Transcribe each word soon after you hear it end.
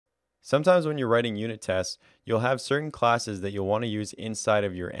Sometimes when you're writing unit tests, you'll have certain classes that you'll want to use inside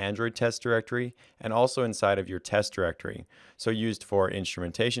of your Android test directory and also inside of your test directory. So used for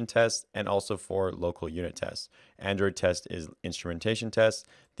instrumentation tests and also for local unit tests. Android test is instrumentation tests.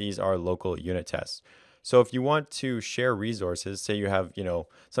 These are local unit tests. So if you want to share resources, say you have,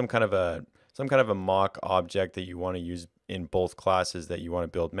 some kind of a mock object that you want to use in both classes that you want to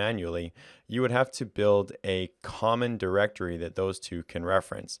build manually, you would have to build a common directory that those two can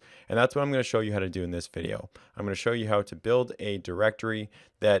reference. And that's what I'm going to show you how to do in this video. I'm going to show you how to build a directory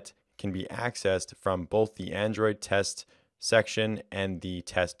that can be accessed from both the Android test section and the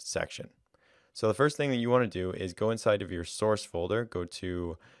test section. So the first thing that you want to do is go inside of your source folder, go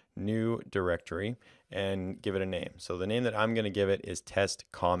to new directory and give it a name. So the name that I'm going to give it is test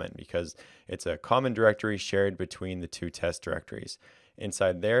common because it's a common directory shared between the two test directories.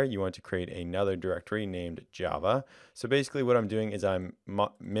 Inside there, you want to create another directory named Java. So basically what I'm doing is I'm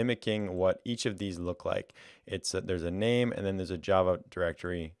mimicking what each of these look like. There's a name and then there's a Java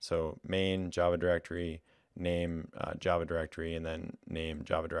directory. So main Java directory, name Java directory, and then name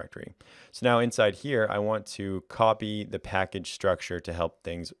Java directory. So now inside here, I want to copy the package structure to help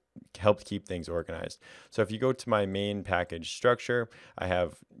keep things organized. So if you go to my main package structure, I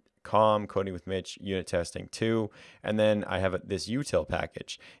have coding with Mitch, unit testing 2, and then I have this util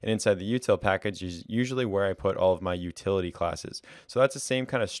package. And inside the util package is usually where I put all of my utility classes. So that's the same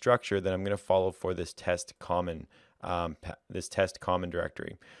kind of structure that I'm going to follow for this test common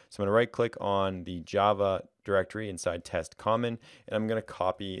directory. So I'm going to right click on the Java directory inside test common, and I'm going to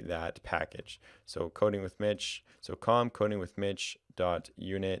copy that package. So coding with Mitch, so coding with Mitch dot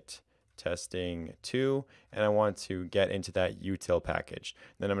unit testing 2, and I want to get into that util package.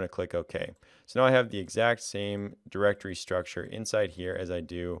 Then I'm going to click OK. So now I have the exact same directory structure inside here as I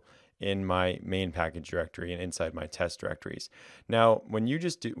do in my main package directory and inside my test directories. Now, when you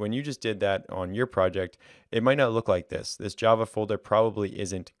just did that on your project, it might not look like this. This Java folder probably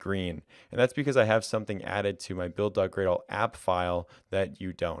isn't green, and that's because I have something added to my build.gradle app file that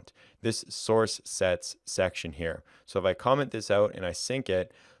you don't. This source sets section here. So if I comment this out and I sync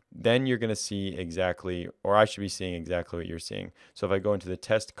it, then you're going to see exactly, or I should be seeing exactly what you're seeing. So if I go into the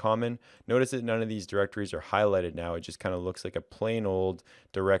test common, notice that none of these directories are highlighted now. It just kind of looks like a plain old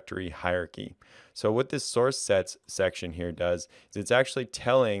directory hierarchy. So what this source sets section here does is it's actually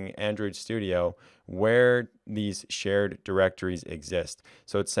telling Android Studio where these shared directories exist.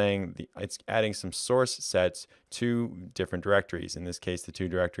 So it's saying it's adding some source sets to different directories. In this case, the two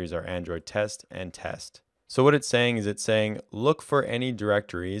directories are Android test and test. So what it's saying look for any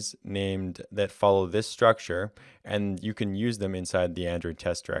directories named that follow this structure, and you can use them inside the Android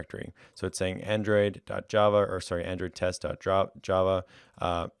test directory. So it's saying android.test.java,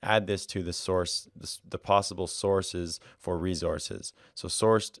 add this to the source, the possible sources for resources. So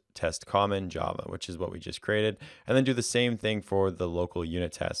sourced test common Java, which is what we just created, and then do the same thing for the local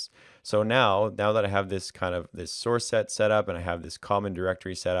unit tests. So now that I have this source set up and I have this common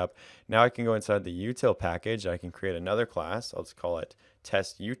directory set up, now I can go inside the util package. I can create another class. I'll just call it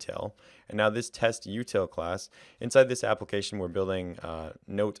test util. And now this test util class, inside this application, we're building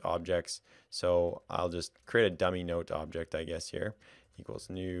note objects. So I'll just create a dummy note object, I guess, here. Equals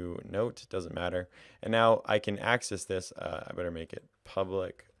new note, doesn't matter. And now I can access this. I better make it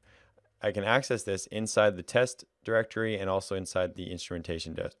public. I can access this inside the test directory and also inside the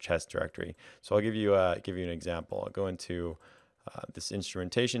instrumentation test directory. So I'll give you an example. I'll go into this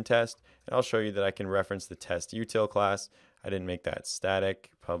instrumentation test, and I'll show you that I can reference the test util class. I didn't make that static,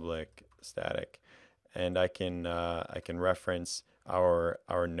 public static, and I can reference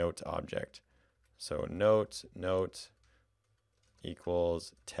our note object. So note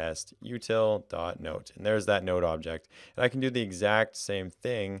equals test util dot note, and there's that note object. And I can do the exact same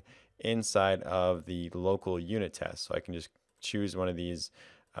thing inside of the local unit test. So I can just choose one of these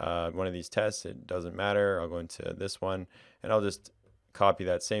tests. It doesn't matter. I'll go into this one and I'll just copy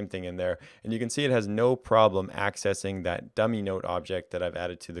that same thing in there. And you can see it has no problem accessing that dummy note object that I've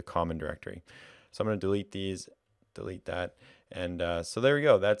added to the common directory. So I'm going to delete these, delete that. And so there we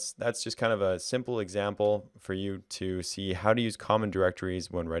go. That's just kind of a simple example for you to see how to use common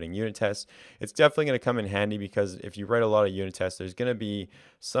directories when writing unit tests. It's definitely going to come in handy because if you write a lot of unit tests, there's going to be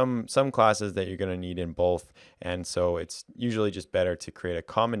some classes that you're going to need in both. And so it's usually just better to create a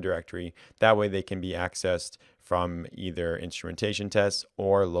common directory. That way they can be accessed from either instrumentation tests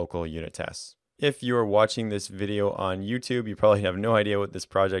or local unit tests. If you're watching this video on YouTube, you probably have no idea what this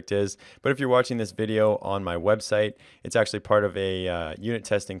project is. But if you're watching this video on my website, it's actually part of a unit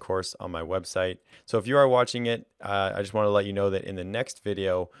testing course on my website. So if you are watching it, I just want to let you know that in the next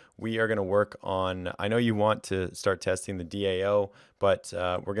video, we are going to work on, I know you want to start testing the DAO, but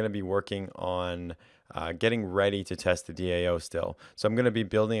we're going to be working on getting ready to test the DAO still. So I'm going to be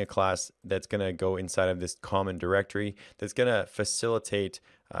building a class that's going to go inside of this common directory that's going to facilitate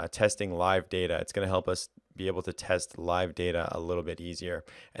testing live data. It's going to help us be able to test live data a little bit easier.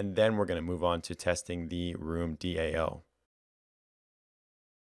 And then we're going to move on to testing the room DAO.